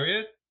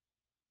 Period.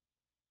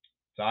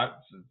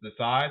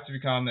 Decides to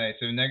become a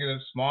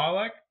negative small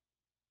alec.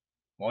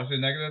 More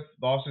negative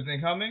lawsuits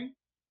incoming.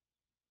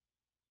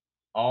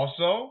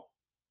 Also,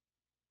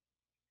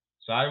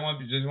 so I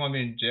just want to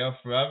be in jail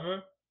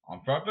forever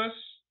on purpose.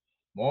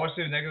 More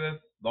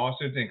negative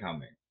lawsuits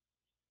incoming.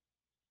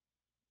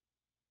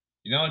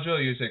 You know the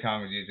drill, USA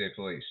Congress, USA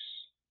Police.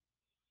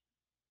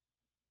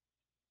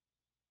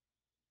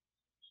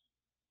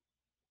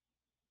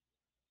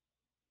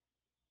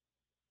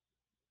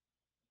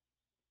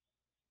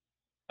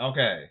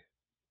 Okay.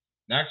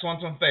 Next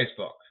one's on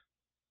Facebook.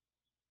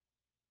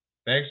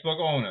 Facebook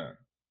owner.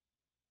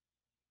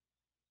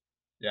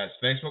 Yes,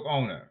 Facebook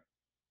owner.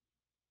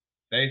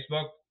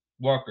 Facebook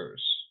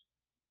workers.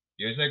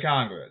 USA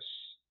Congress.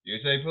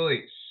 USA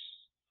Police.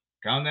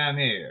 Come down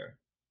here.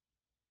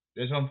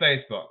 This on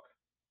Facebook.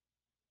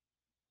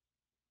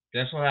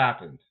 Guess what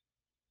happened?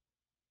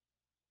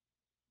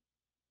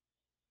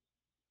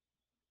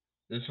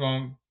 This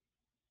from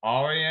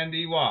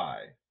RANDY.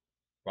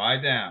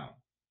 Write down.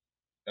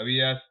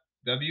 WSWESTFAUL.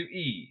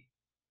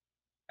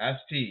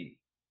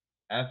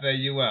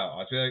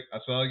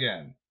 I'll spell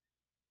again.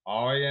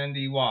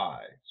 RANDY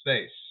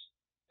space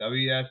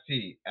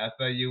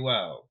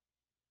WSTFAUL.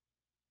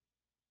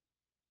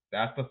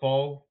 That's the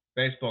full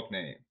Facebook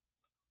name.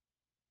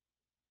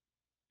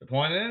 The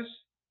point is,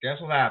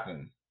 guess what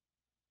happened?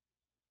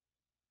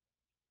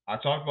 I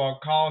talked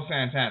about Carlos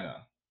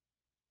Santana.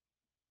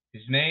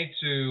 He's made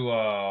to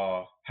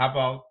how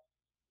about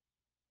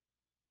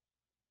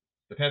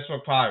the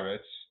Pittsburgh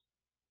Pirates,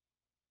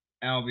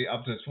 and will be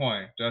up to this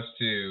point just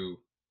to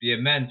be a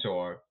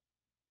mentor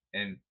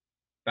in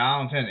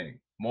balanced hitting.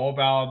 More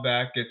barrel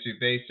back gets you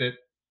base hit,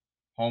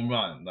 home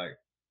run. Like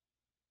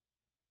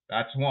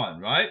that's one,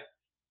 right?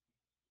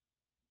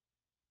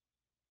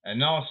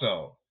 And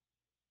also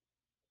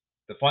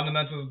the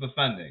fundamentals of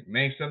defending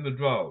makes them the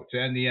draw to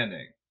end the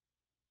inning.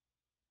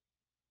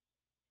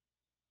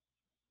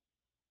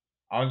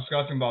 I was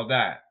discussing about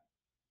that,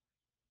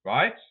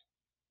 right?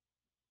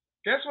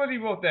 Guess what he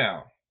wrote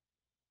down?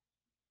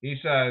 He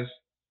says,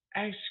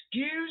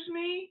 "Excuse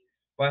me,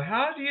 but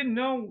how do you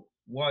know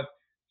what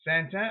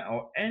Santana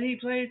or any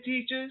player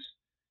teaches?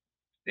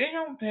 They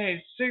don't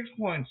pay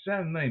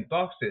 $6.7 million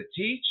to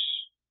teach.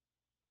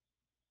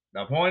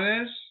 The point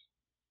is,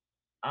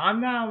 I'm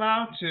not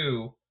allowed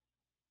to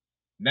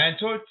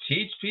mentor,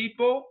 teach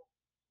people.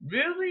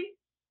 Really?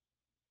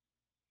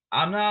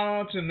 I'm not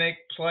allowed to make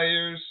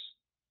players,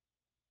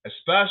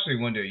 especially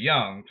when they're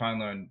young, trying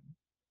to learn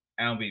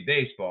MLB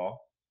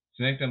baseball,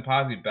 to make them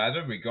possibly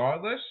better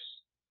regardless?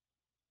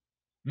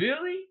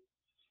 Really?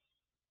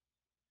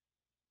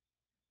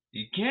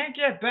 You can't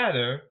get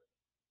better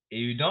if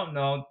you don't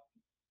know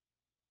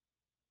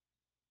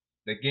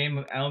the game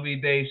of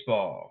MLB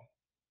baseball.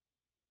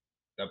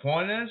 The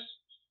point is,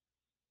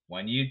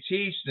 when you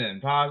teach them in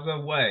a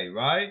positive way,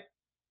 right?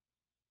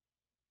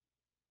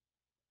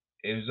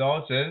 It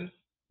results in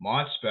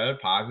much better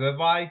positive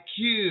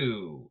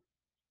IQ.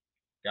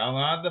 Gotta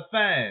learn how to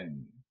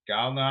defend.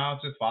 Gotta learn how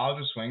to follow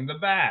the swing of the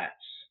bats.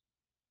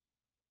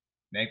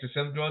 Make the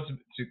simple draw to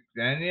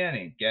end the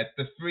inning. Get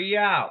the 3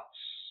 outs.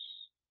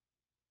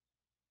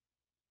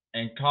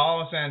 And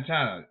Carlos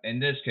Santana, in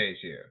this case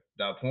here,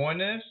 the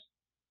point is,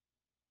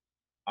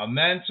 a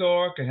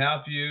mentor can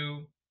help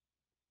you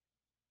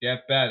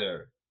get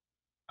better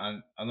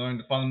on learning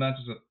the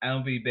fundamentals of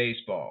MLB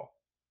baseball.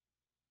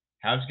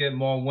 How to get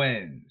more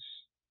wins.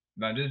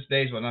 Now, this is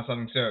baseball, not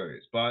something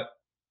serious, but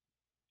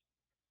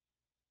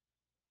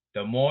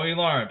the more you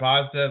learn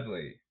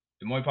positively,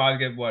 the more you probably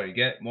get what? You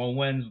get more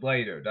wins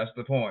later. That's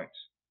the point.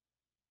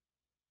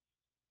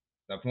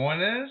 The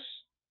point is,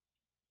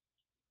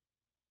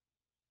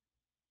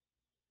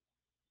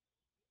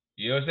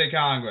 USA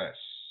Congress,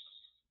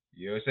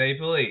 USA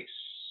Police,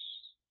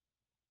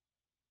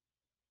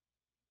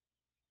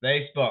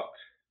 Facebook,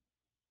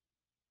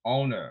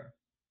 owner,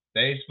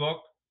 Facebook,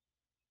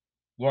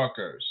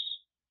 workers,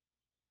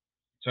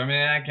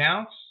 terminate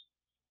accounts,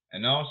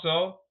 and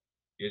also,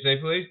 USA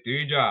Police, do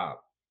your job.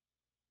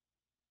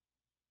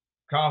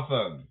 Cuff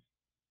them.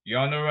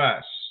 You're under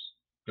arrest.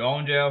 Go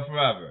in jail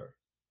forever.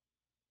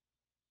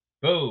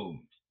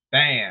 Boom.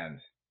 Banned.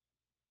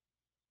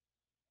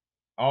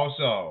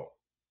 Also,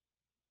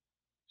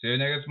 see the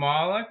niggas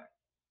smiling?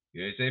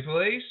 USA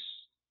Police,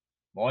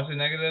 lawsuit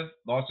negative,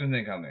 lawsuit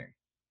incoming.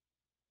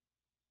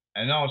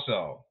 And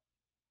also,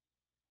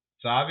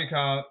 so I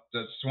become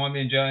just want to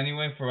be in jail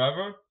anyway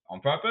forever on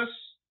purpose.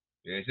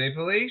 USA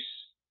Police,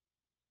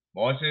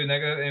 lawsuit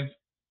negative,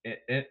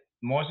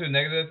 lawsuit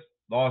negative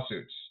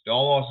lawsuits. They're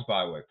all lawsuits,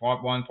 by the way.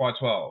 Part 1, Part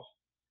 12,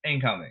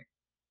 incoming.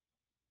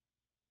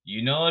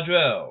 You know the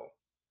drill.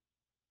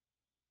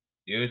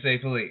 USA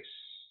Police.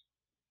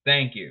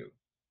 Thank you.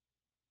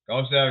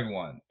 Goes to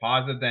everyone.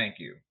 Positive thank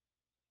you.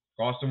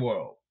 Across the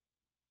world.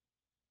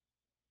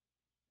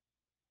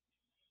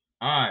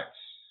 Alright.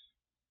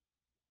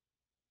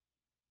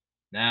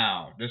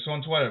 Now, this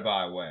on Twitter,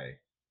 by the way.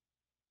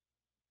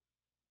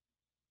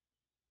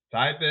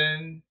 Type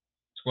in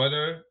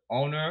Twitter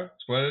owner,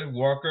 Twitter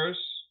workers,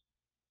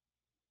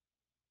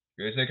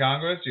 USA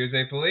Congress,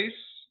 USA Police.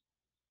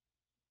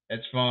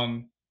 It's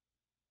from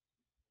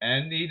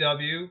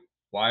NEWYRK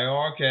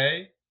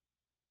PORCH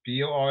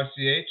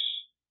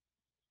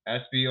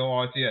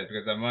SPORTS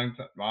because I'm running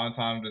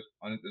time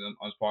on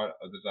this part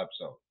of this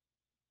episode.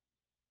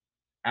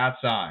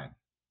 @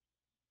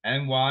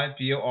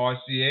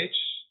 NYPORCH.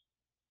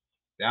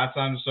 The @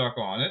 sign, the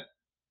circle on it.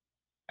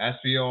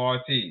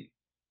 SPORT.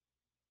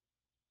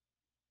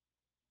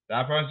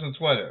 That person on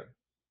Twitter.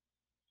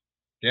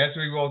 Guess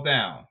who he wrote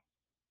down?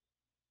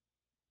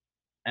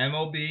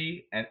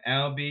 MLB and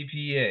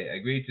LBPA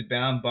agreed to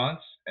ban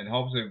bunts in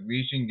hopes of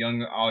reaching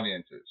younger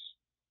audiences.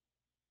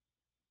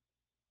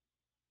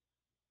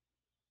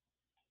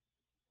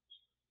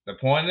 The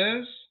point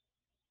is,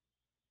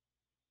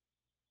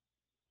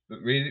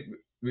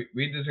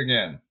 read this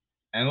again.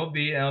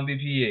 MLB and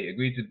LBPA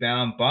agreed to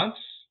ban bunts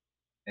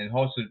in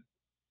hopes of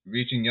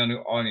reaching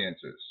younger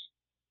audiences.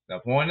 The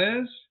point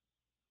is,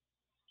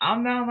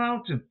 I'm not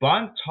allowed to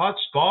bunt, touch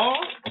ball.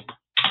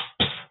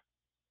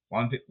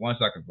 One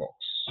second,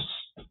 folks.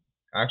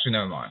 Actually,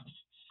 never mind.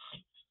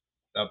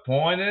 The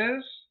point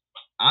is,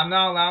 I'm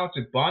not allowed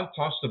to bunt,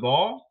 touch the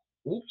ball.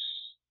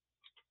 Oops.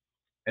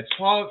 It's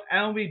part of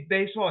MLB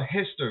baseball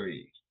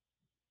history.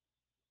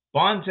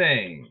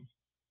 Bunting.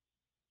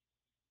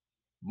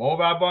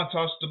 Mobile bunt,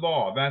 touch the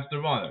ball, advance the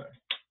runner.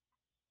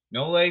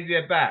 No lazy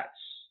at bats.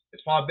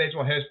 It's part of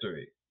baseball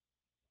history.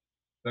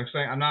 Next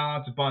thing, I'm not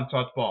allowed to bunt,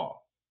 touch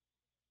ball.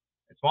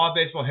 part of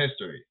baseball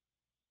history.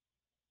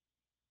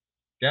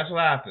 Guess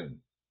what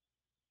happened?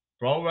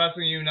 Pro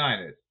Wrestling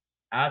United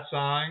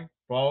 @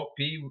 Pro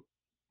P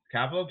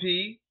capital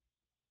P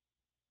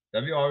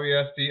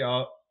WRESTLING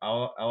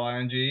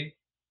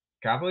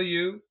capital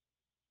U.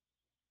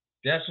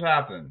 Guess what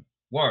happened?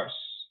 Worse.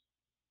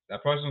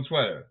 That person on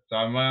Twitter. So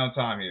I'm running out of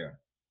time here.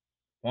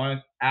 One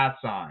is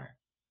 @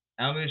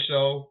 Emily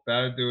Show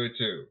better do it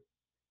too.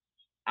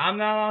 I'm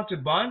not allowed to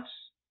bunt.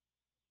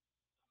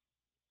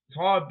 It's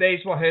all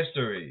baseball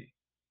history.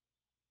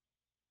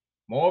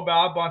 More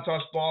about bunt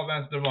touch ball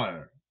against the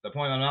runner. The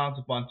point I'm not allowed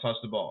to bunt touch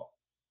the ball.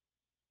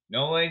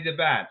 No lazy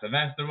bats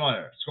against the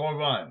runner. Score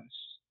runs.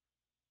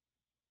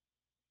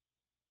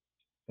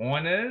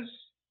 Point is,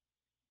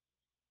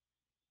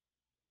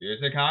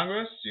 USA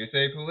Congress,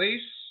 USA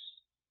Police,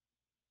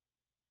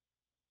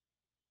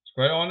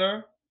 square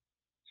owner,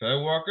 square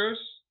workers,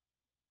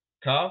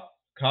 Pro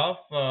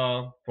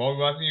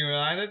Wrestling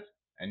United,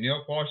 and New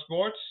York Pro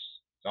Sports.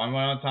 So I'm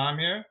running out of time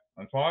here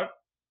on part.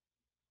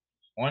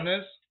 One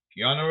is,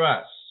 you're on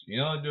arrest. You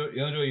don't do it,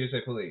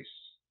 USA Police.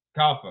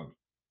 Cuff them.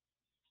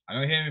 I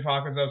know you're hearing me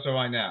podcast episode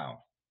right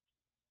now.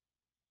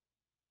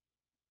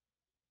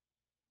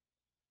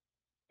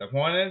 The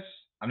point is,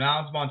 I'm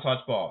not allowed to bunt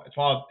touch ball. It's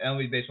part of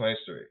MLB baseball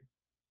history.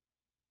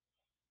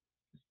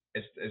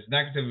 It's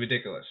negatively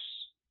ridiculous.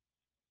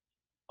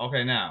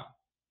 Okay, now,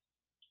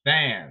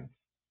 fans.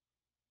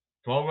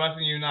 Pro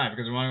Wrestling United,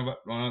 because we're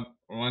running out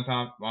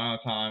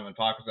of time on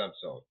podcast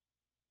episode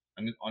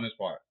on this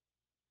part.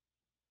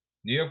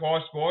 New York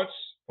Pro Sports,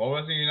 Pro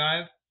Wrestling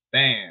United,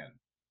 ban.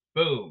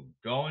 Boom.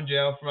 Go in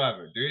jail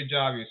forever. Do your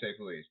job, USA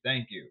Police.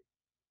 Thank you.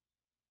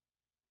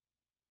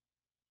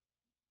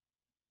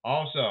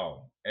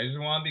 Also, if you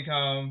want to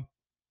become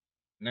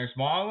next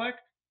Monarch,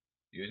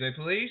 USA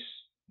Police,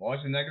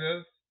 watch the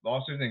negative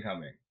lawsuits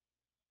incoming.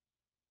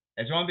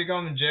 If you want to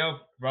become in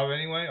jail forever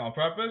anyway, on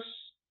purpose,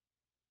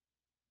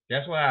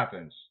 guess what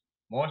happens?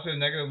 More to the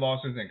negative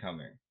lawsuits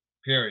incoming.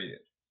 Period.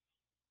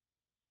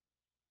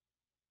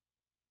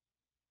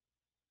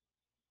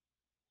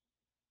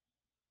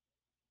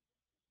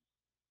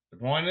 The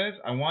point is,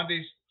 I want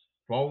these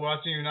Pro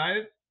Wrestling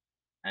United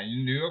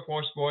and New York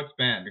Pro Sports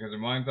banned because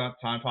I'm running out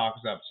of time for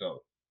this episode.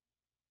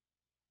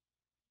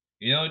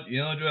 You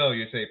know the drill,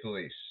 USA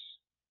Police.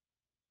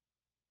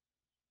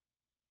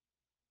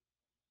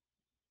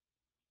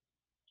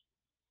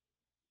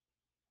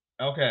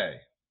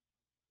 Okay.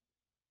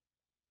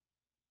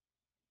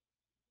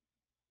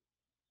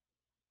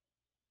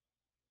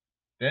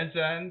 This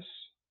ends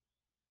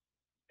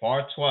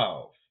part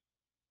 12.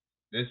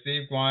 This is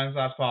Steve Grimes'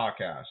 last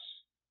podcast.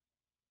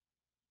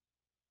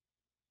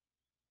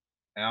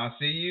 And I'll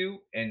see you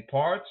in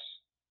part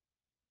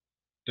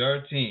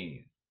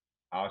 13.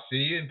 I'll see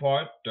you in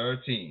part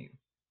 13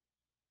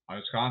 on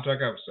this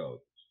contract episode.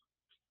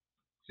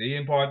 See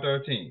you in part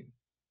 13.